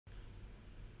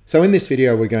So in this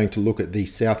video we're going to look at the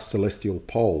South Celestial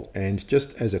Pole, and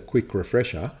just as a quick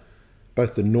refresher,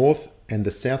 both the North and the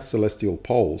South Celestial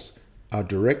Poles are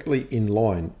directly in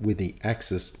line with the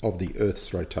axis of the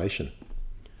Earth's rotation.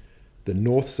 The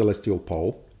North Celestial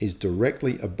Pole is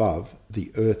directly above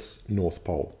the Earth's North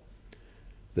Pole.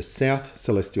 The South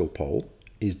Celestial Pole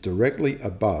is directly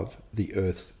above the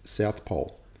Earth's South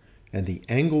Pole, and the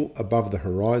angle above the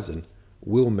horizon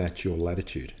will match your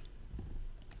latitude.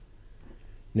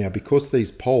 Now, because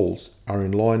these poles are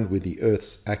in line with the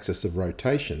Earth's axis of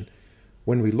rotation,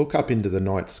 when we look up into the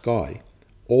night sky,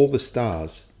 all the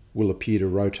stars will appear to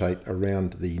rotate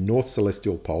around the North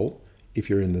Celestial Pole if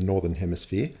you're in the Northern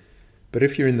Hemisphere. But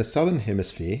if you're in the Southern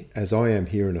Hemisphere, as I am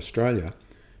here in Australia,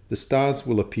 the stars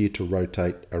will appear to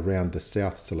rotate around the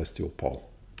South Celestial Pole.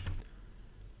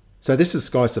 So this is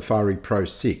Sky Safari Pro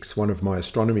 6, one of my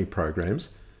astronomy programs,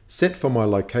 set for my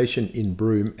location in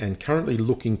Broome and currently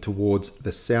looking towards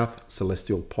the South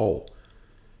Celestial Pole.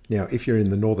 Now, if you're in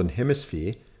the Northern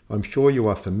Hemisphere, I'm sure you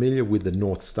are familiar with the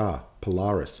North Star,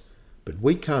 Polaris, but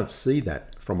we can't see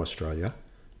that from Australia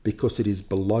because it is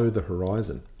below the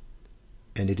horizon.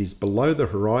 And it is below the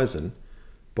horizon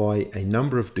by a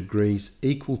number of degrees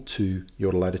equal to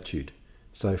your latitude.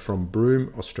 So from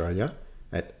Broome, Australia,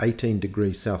 at 18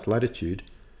 degrees south latitude,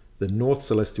 the North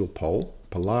Celestial Pole,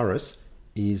 Polaris,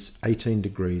 is 18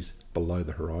 degrees below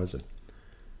the horizon.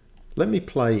 Let me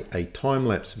play a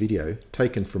time-lapse video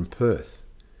taken from Perth.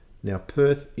 Now,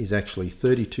 Perth is actually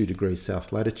 32 degrees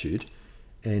south latitude,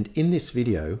 and in this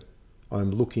video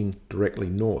I'm looking directly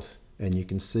north, and you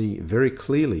can see very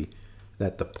clearly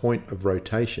that the point of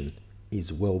rotation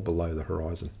is well below the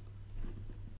horizon.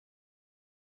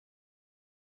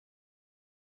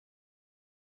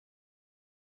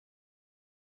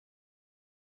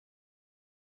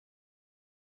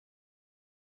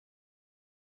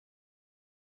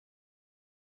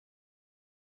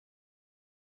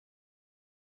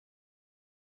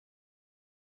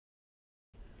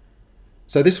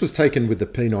 So this was taken with the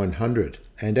P900,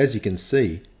 and as you can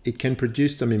see, it can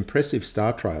produce some impressive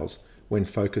star trails when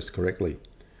focused correctly.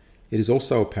 It is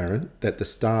also apparent that the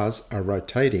stars are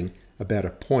rotating about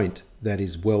a point that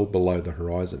is well below the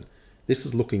horizon. This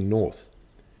is looking north.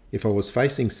 If I was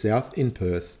facing south in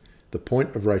Perth, the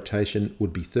point of rotation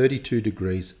would be 32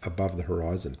 degrees above the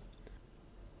horizon.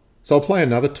 So I'll play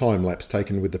another time lapse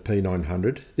taken with the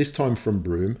P900, this time from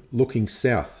Broome, looking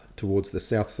south towards the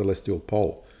South Celestial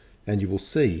Pole, and you will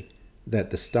see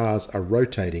that the stars are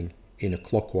rotating in a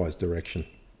clockwise direction.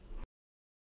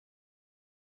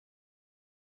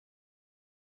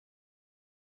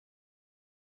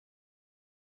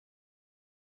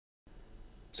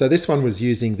 So this one was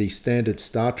using the standard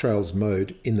star trails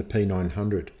mode in the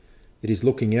P900. It is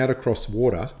looking out across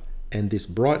water, and this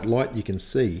bright light you can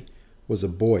see was a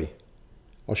buoy.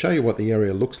 I'll show you what the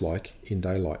area looks like in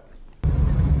daylight.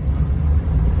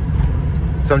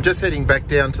 So I'm just heading back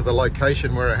down to the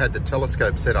location where I had the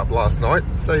telescope set up last night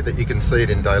so that you can see it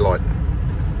in daylight.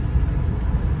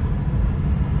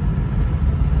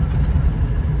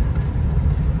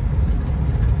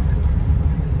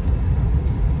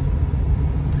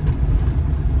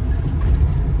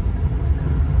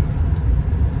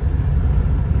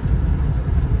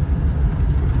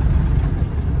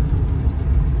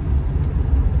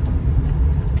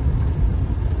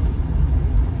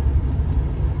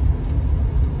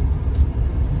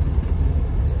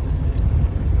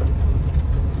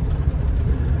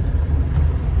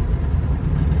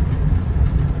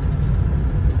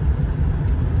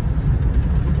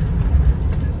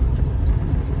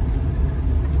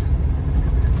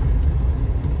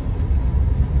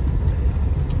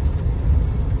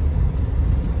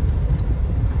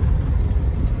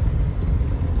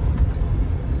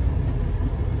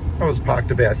 I was parked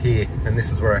about here, and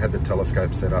this is where I had the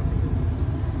telescope set up.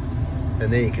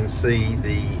 And there you can see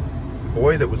the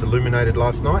buoy that was illuminated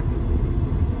last night.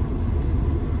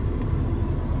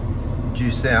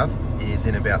 Due south is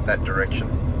in about that direction.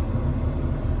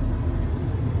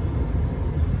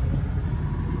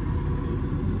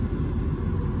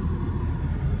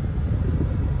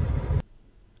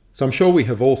 So I'm sure we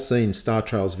have all seen star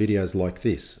trails videos like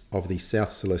this of the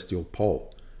South Celestial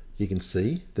Pole. You can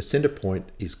see the center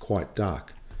point is quite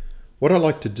dark. What I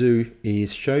like to do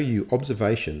is show you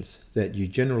observations that you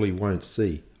generally won't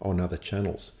see on other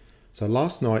channels. So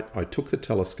last night I took the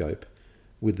telescope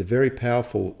with the very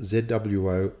powerful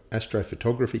ZWO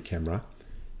astrophotography camera,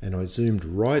 and I zoomed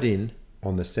right in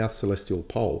on the South Celestial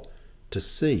Pole to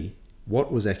see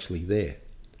what was actually there.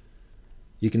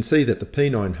 You can see that the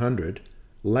P900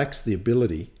 lacks the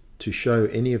ability to show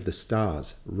any of the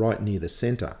stars right near the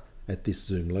center at this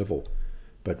zoom level.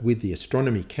 but with the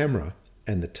astronomy camera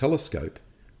and the telescope,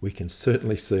 we can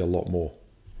certainly see a lot more.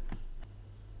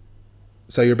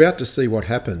 So you're about to see what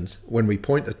happens when we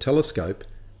point a telescope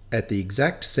at the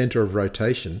exact center of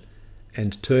rotation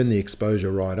and turn the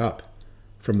exposure right up.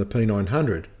 From the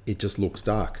P900, it just looks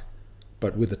dark.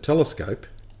 But with a telescope,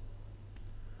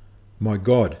 my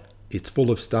God, it's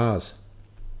full of stars.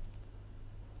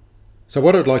 So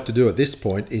what I'd like to do at this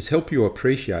point is help you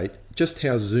appreciate just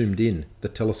how zoomed in the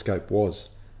telescope was.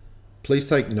 Please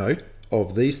take note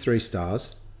of these 3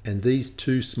 stars and these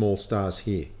 2 small stars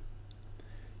here.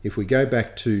 If we go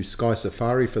back to Sky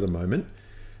Safari for the moment,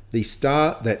 the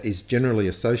star that is generally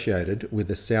associated with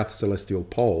the south celestial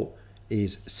pole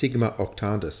is Sigma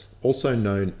Octantis, also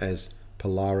known as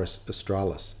Polaris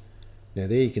Australis. Now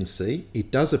there you can see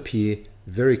it does appear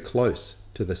very close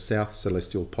to the south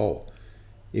celestial pole.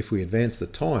 If we advance the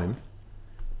time,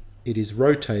 it is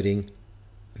rotating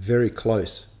very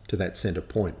close to that center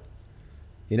point.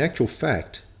 In actual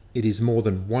fact, it is more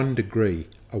than 1 degree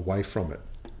away from it.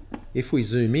 If we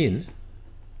zoom in,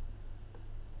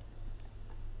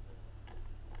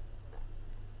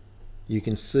 you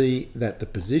can see that the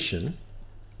position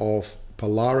of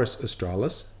Polaris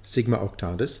Australis, Sigma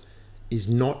Octantis, is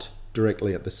not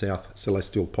directly at the south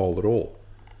celestial pole at all.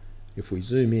 If we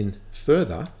zoom in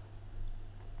further,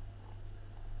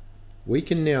 we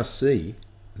can now see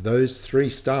those 3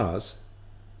 stars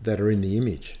that are in the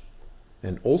image,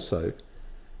 and also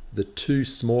the 2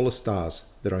 smaller stars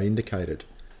that I indicated.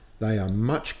 They are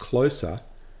much closer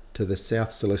to the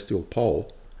south celestial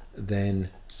pole than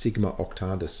Sigma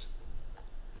Octantis,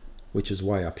 which is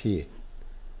way up here.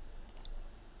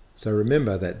 So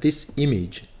remember that this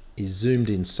image is zoomed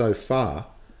in so far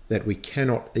that we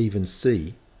cannot even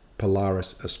see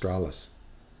Polaris Australis.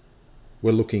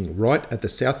 We're looking right at the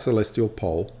south celestial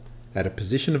pole at a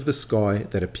position of the sky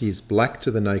that appears black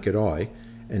to the naked eye,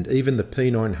 and even the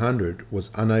P900 was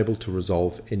unable to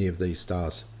resolve any of these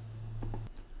stars.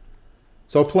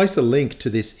 So I'll place a link to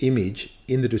this image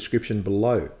in the description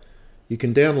below. You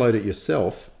can download it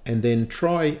yourself and then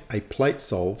try a plate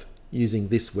solve using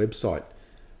this website.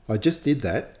 I just did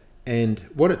that, and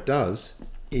what it does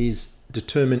is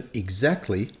determine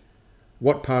exactly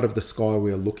what part of the sky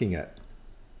we are looking at.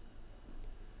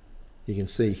 You can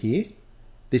see here,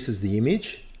 this is the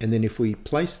image, and then if we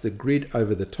place the grid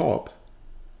over the top,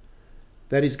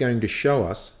 that is going to show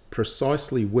us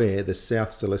precisely where the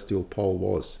south celestial pole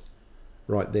was,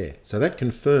 right there. So that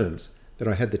confirms that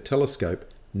I had the telescope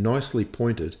nicely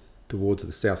pointed towards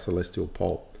the south celestial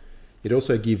pole. It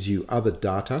also gives you other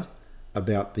data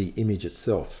about the image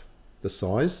itself. The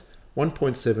size,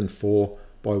 1.74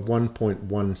 by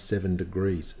 1.17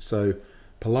 degrees. So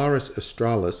Polaris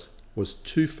Australis was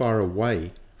too far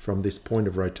away from this point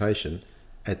of rotation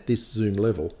at this zoom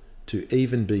level to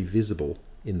even be visible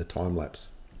in the time lapse.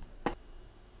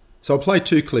 So I'll play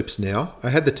 2 clips now. I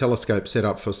had the telescope set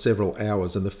up for several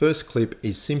hours, and the first clip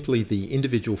is simply the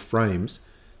individual frames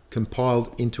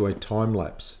compiled into a time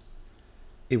lapse.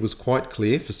 It was quite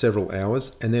clear for several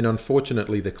hours, and then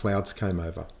unfortunately the clouds came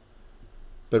over.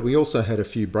 But we also had a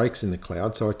few breaks in the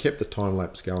cloud, so I kept the time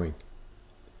lapse going.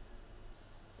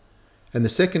 And the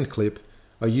second clip,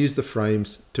 I used the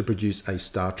frames to produce a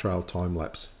star trail time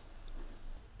lapse.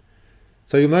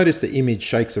 So you'll notice the image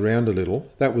shakes around a little.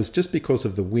 That was just because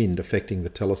of the wind affecting the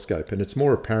telescope, and it's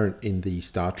more apparent in the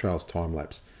star trails time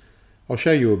lapse. I'll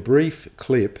show you a brief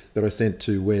clip that I sent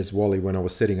to Where's Wally when I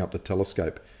was setting up the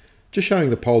telescope, just showing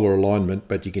the polar alignment,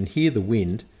 but you can hear the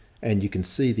wind and you can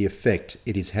see the effect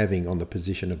it is having on the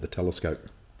position of the telescope.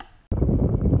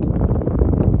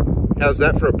 How's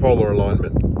that for a polar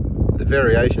alignment? The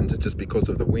variations are just because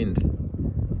of the wind,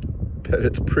 but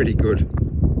it's pretty good.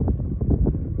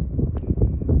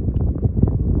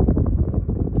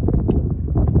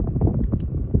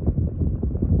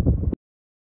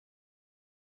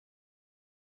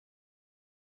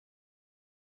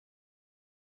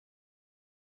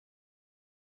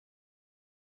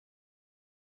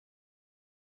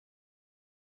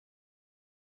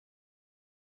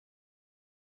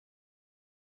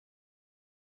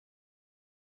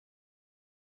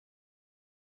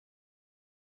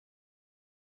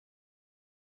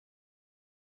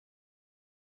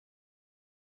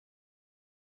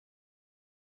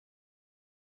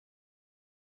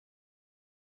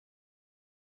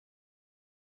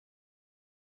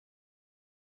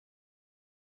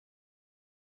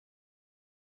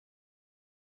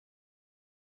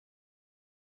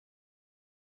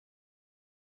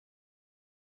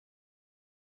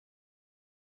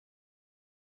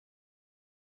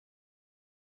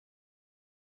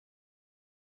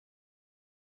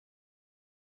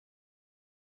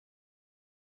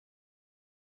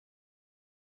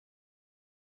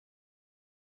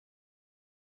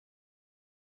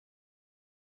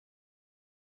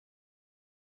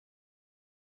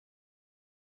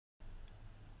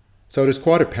 So it is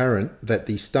quite apparent that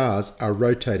the stars are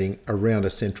rotating around a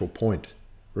central point.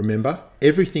 Remember,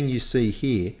 everything you see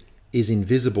here is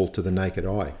invisible to the naked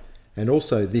eye. And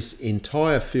also this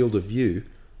entire field of view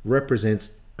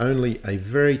represents only a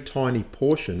very tiny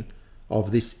portion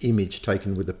of this image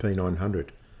taken with the P900.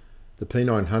 The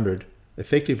P900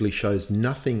 effectively shows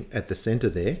nothing at the center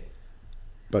there,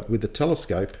 but with the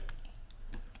telescope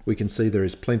we can see there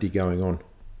is plenty going on.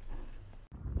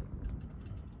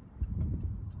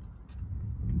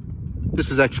 This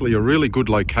is actually a really good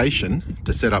location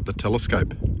to set up the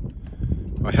telescope.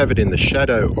 I have it in the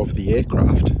shadow of the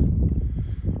aircraft,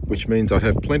 which means I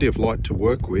have plenty of light to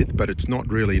work with, but it's not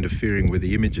really interfering with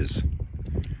the images.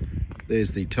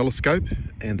 There's the telescope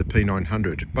and the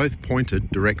P900, both pointed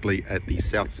directly at the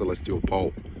South Celestial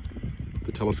Pole.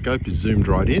 The telescope is zoomed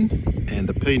right in, and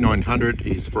the P900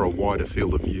 is for a wider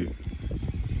field of view.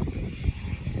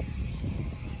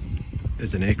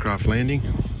 There's an aircraft landing.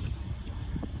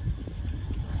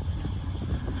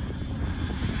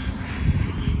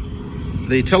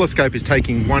 The telescope is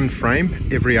taking one frame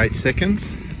every 8 seconds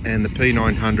and the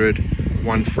P900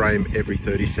 one frame every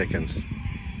 30 seconds.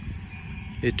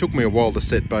 It took me a while to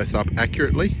set both up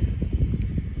accurately,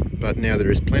 but now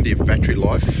there is plenty of battery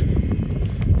life,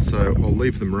 so I'll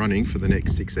leave them running for the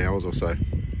next 6 hours or so.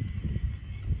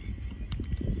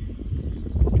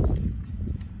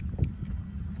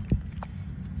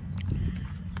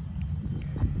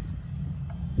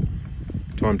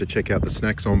 Time to check out the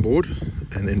snacks on board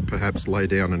and then perhaps lay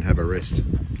down and have a rest.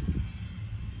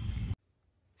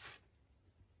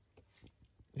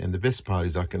 And the best part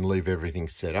is I can leave everything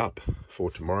set up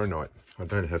for tomorrow night. I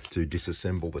don't have to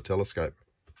disassemble the telescope.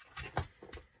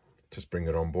 Just bring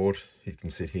it on board. It can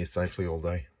sit here safely all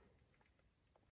day.